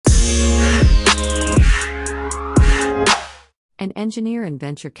An engineer and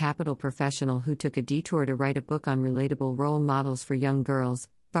venture capital professional who took a detour to write a book on relatable role models for young girls,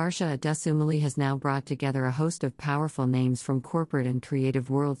 Varsha Adusumilli has now brought together a host of powerful names from corporate and creative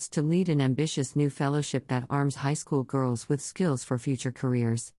worlds to lead an ambitious new fellowship that arms high school girls with skills for future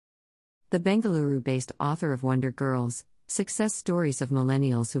careers. The Bengaluru-based author of Wonder Girls, Success Stories of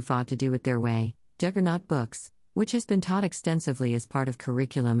Millennials Who Fought to Do It Their Way, Juggernaut Books, which has been taught extensively as part of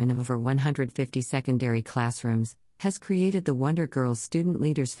curriculum in over 150 secondary classrooms, has created the Wonder Girls Student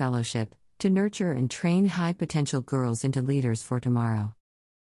Leaders Fellowship to nurture and train high-potential girls into leaders for tomorrow.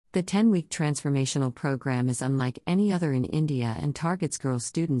 The 10-week transformational program is unlike any other in India and targets girl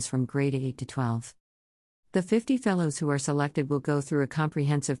students from grade 8 to 12. The 50 fellows who are selected will go through a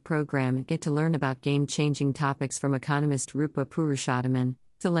comprehensive program and get to learn about game-changing topics from economist Rupa Purushothaman,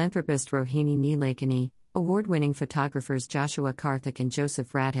 philanthropist Rohini Neelekani, award-winning photographers Joshua Karthik and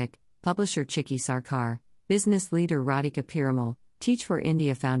Joseph Radhik, publisher Chiki Sarkar, business leader Radhika Piramal, Teach for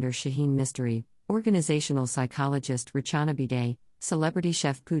India founder Shaheen Mistry, organizational psychologist Rachana Bide, celebrity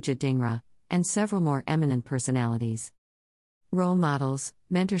chef Pooja Dhingra, and several more eminent personalities. Role models,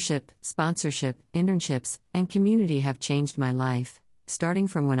 mentorship, sponsorship, internships, and community have changed my life, starting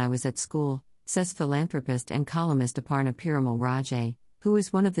from when I was at school, says philanthropist and columnist Aparna Piramal Rajay, who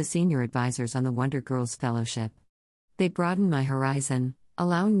is one of the senior advisors on the Wonder Girls Fellowship. They broadened my horizon,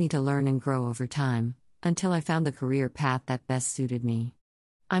 allowing me to learn and grow over time, until I found the career path that best suited me.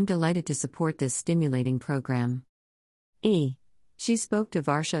 I'm delighted to support this stimulating program. She spoke to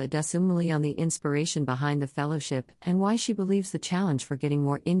Varsha Adusumilli on the inspiration behind the fellowship and why she believes the challenge for getting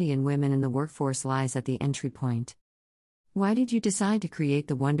more Indian women in the workforce lies at the entry point. Why did you decide to create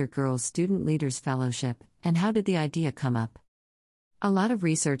the Wonder Girls Student Leaders Fellowship, and how did the idea come up? A lot of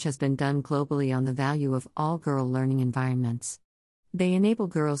research has been done globally on the value of all-girl learning environments. They enable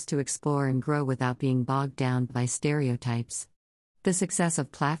girls to explore and grow without being bogged down by stereotypes. The success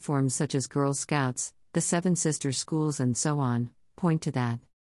of platforms such as Girl Scouts, the Seven Sisters Schools and so on, point to that.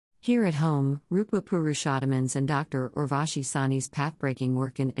 Here at home, Rupa Purushothaman's and Dr. Urvashi Sani's path-breaking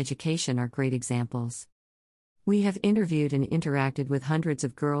work in education are great examples. We have interviewed and interacted with hundreds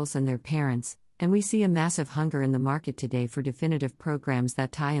of girls and their parents, and we see a massive hunger in the market today for definitive programs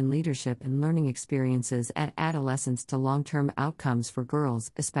that tie in leadership and learning experiences at adolescence to long-term outcomes for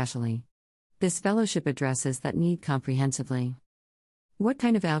girls, especially. This fellowship addresses that need comprehensively. What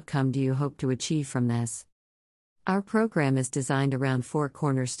kind of outcome do you hope to achieve from this? Our program is designed around 4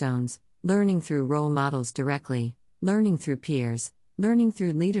 cornerstones: learning through role models directly, learning through peers, learning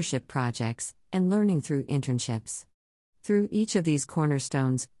through leadership projects, and learning through internships. Through each of these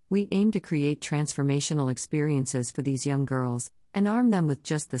cornerstones, we aim to create transformational experiences for these young girls, and arm them with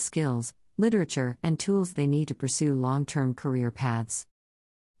just the skills, literature, and tools they need to pursue long-term career paths.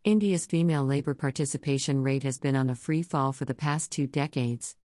 India's female labor participation rate has been on a free fall for the past 2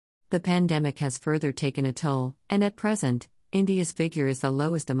 decades. The pandemic has further taken a toll, and at present, India's figure is the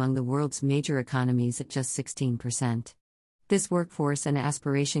lowest among the world's major economies at just 16%. This workforce and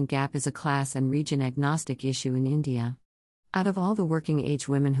aspiration gap is a class and region-agnostic issue in India. Out of all the working-age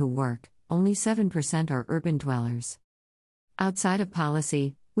women who work, only 7% are urban dwellers. Outside of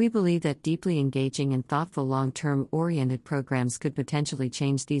policy, we believe that deeply engaging and thoughtful long-term oriented programs could potentially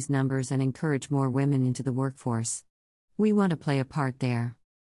change these numbers and encourage more women into the workforce. We want to play a part there.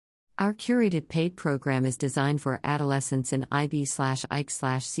 Our curated paid program is designed for adolescents in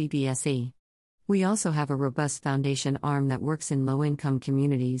IB/IC/CBSE. We also have a robust foundation arm that works in low-income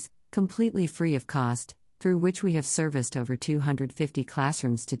communities, completely free of cost, through which we have serviced over 250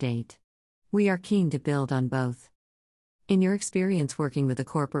 classrooms to date. We are keen to build on both. In your experience working with the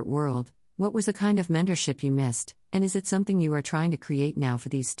corporate world, what was the kind of mentorship you missed, and is it something you are trying to create now for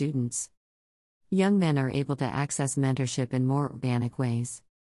these students? Young men are able to access mentorship in more organic ways.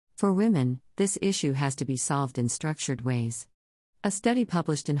 For women, this issue has to be solved in structured ways. A study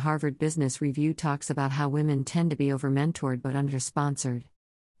published in Harvard Business Review talks about how women tend to be over-mentored but under-sponsored.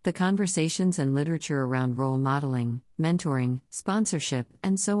 The conversations and literature around role modeling, mentoring, sponsorship,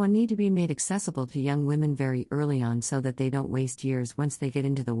 and so on need to be made accessible to young women very early on so that they don't waste years once they get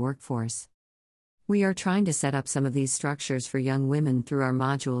into the workforce. We are trying to set up some of these structures for young women through our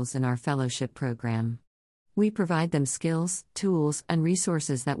modules in our fellowship program. We provide them skills, tools, and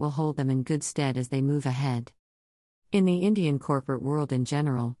resources that will hold them in good stead as they move ahead. In the Indian corporate world in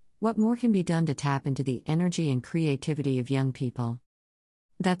general, what more can be done to tap into the energy and creativity of young people?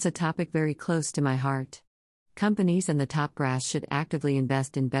 That's a topic very close to my heart. Companies and the top brass should actively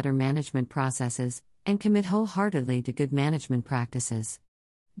invest in better management processes and commit wholeheartedly to good management practices.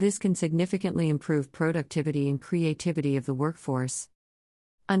 This can significantly improve productivity and creativity of the workforce.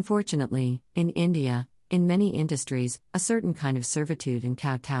 Unfortunately, in India, In many industries, a certain kind of servitude and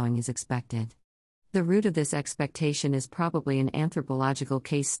kowtowing is expected. The root of this expectation is probably an anthropological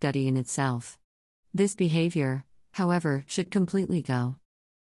case study in itself. This behavior, however, should completely go.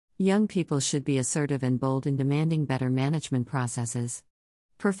 Young people should be assertive and bold in demanding better management processes.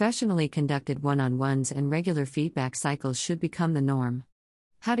 Professionally conducted one-on-ones and regular feedback cycles should become the norm.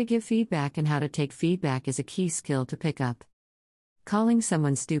 How to give feedback and how to take feedback is a key skill to pick up. Calling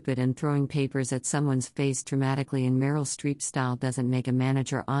someone stupid and throwing papers at someone's face dramatically in Meryl Streep style doesn't make a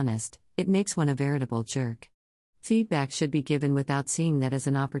manager honest, it makes one a veritable jerk. Feedback should be given without seeing that as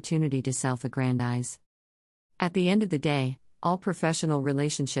an opportunity to self-aggrandize. At the end of the day, all professional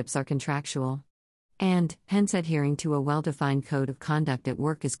relationships are contractual. And, hence, adhering to a well-defined code of conduct at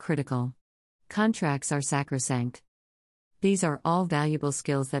work is critical. Contracts are sacrosanct. These are all valuable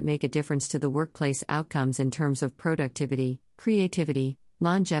skills that make a difference to the workplace outcomes in terms of productivity, creativity,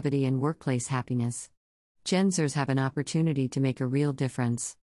 longevity, and workplace happiness. Gen Zers have an opportunity to make a real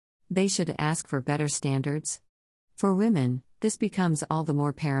difference. They should ask for better standards. For women, this becomes all the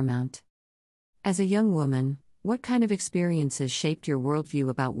more paramount. As a young woman, what kind of experiences shaped your worldview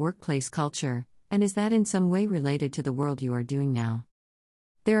about workplace culture, and is that in some way related to the world you are doing now?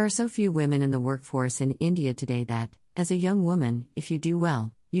 There are so few women in the workforce in India today that, as a young woman, if you do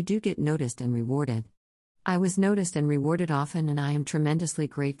well, you do get noticed and rewarded. I was noticed and rewarded often, and I am tremendously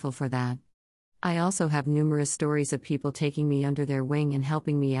grateful for that. I also have numerous stories of people taking me under their wing and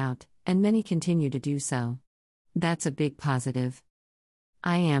helping me out, and many continue to do so. That's a big positive.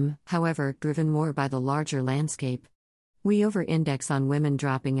 I am, however, driven more by the larger landscape. We over-index on women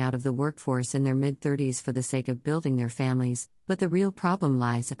dropping out of the workforce in their mid-30s for the sake of building their families, but the real problem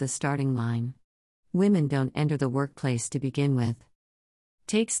lies at the starting line. Women don't enter the workplace to begin with.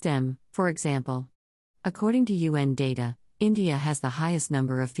 Take STEM, for example. According to UN data, India has the highest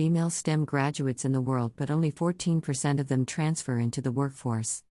number of female STEM graduates in the world, but only 14% of them transfer into the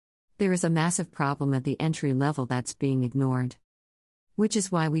workforce. There is a massive problem at the entry level that's being ignored. Which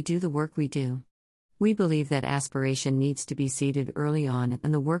is why we do the work we do. We believe that aspiration needs to be seeded early on,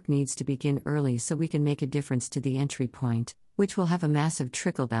 and the work needs to begin early so we can make a difference to the entry point, which will have a massive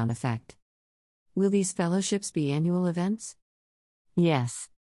trickle-down effect. Will these fellowships be annual events? Yes.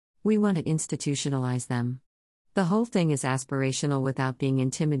 We want to institutionalize them. The whole thing is aspirational without being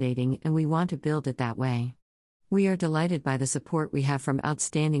intimidating, and we want to build it that way. We are delighted by the support we have from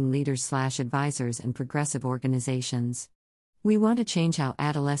outstanding leaders/advisors and progressive organizations. We want to change how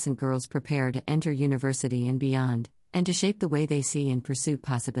adolescent girls prepare to enter university and beyond, and to shape the way they see and pursue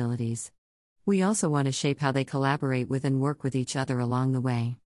possibilities. We also want to shape how they collaborate with and work with each other along the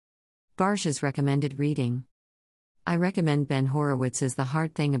way. Barsha's recommended reading. I recommend Ben Horowitz's The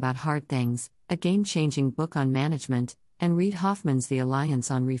Hard Thing About Hard Things, a game-changing book on management, and Reid Hoffman's The Alliance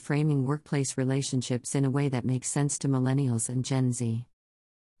on Reframing Workplace Relationships in a Way That Makes Sense to Millennials and Gen Z.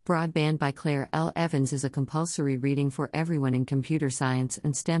 Broadband by Claire L. Evans is a compulsory reading for everyone in computer science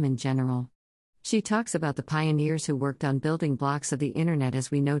and STEM in general. She talks about the pioneers who worked on building blocks of the internet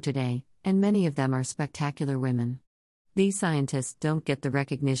as we know today, and many of them are spectacular women. These scientists don't get the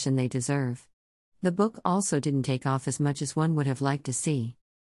recognition they deserve. The book also didn't take off as much as one would have liked to see.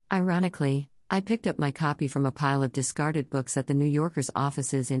 Ironically, I picked up my copy from a pile of discarded books at the New Yorker's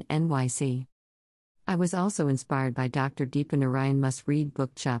offices in NYC. I was also inspired by Dr. Deepa Narayan Must Read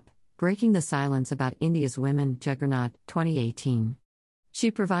book Chup, Breaking the Silence About India's Women, Juggernaut, 2018.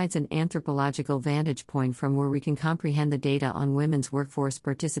 She provides an anthropological vantage point from where we can comprehend the data on women's workforce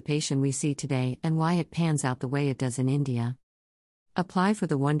participation we see today and why it pans out the way it does in India. Apply for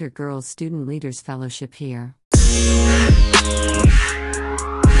the Wonder Girls Student Leaders Fellowship here.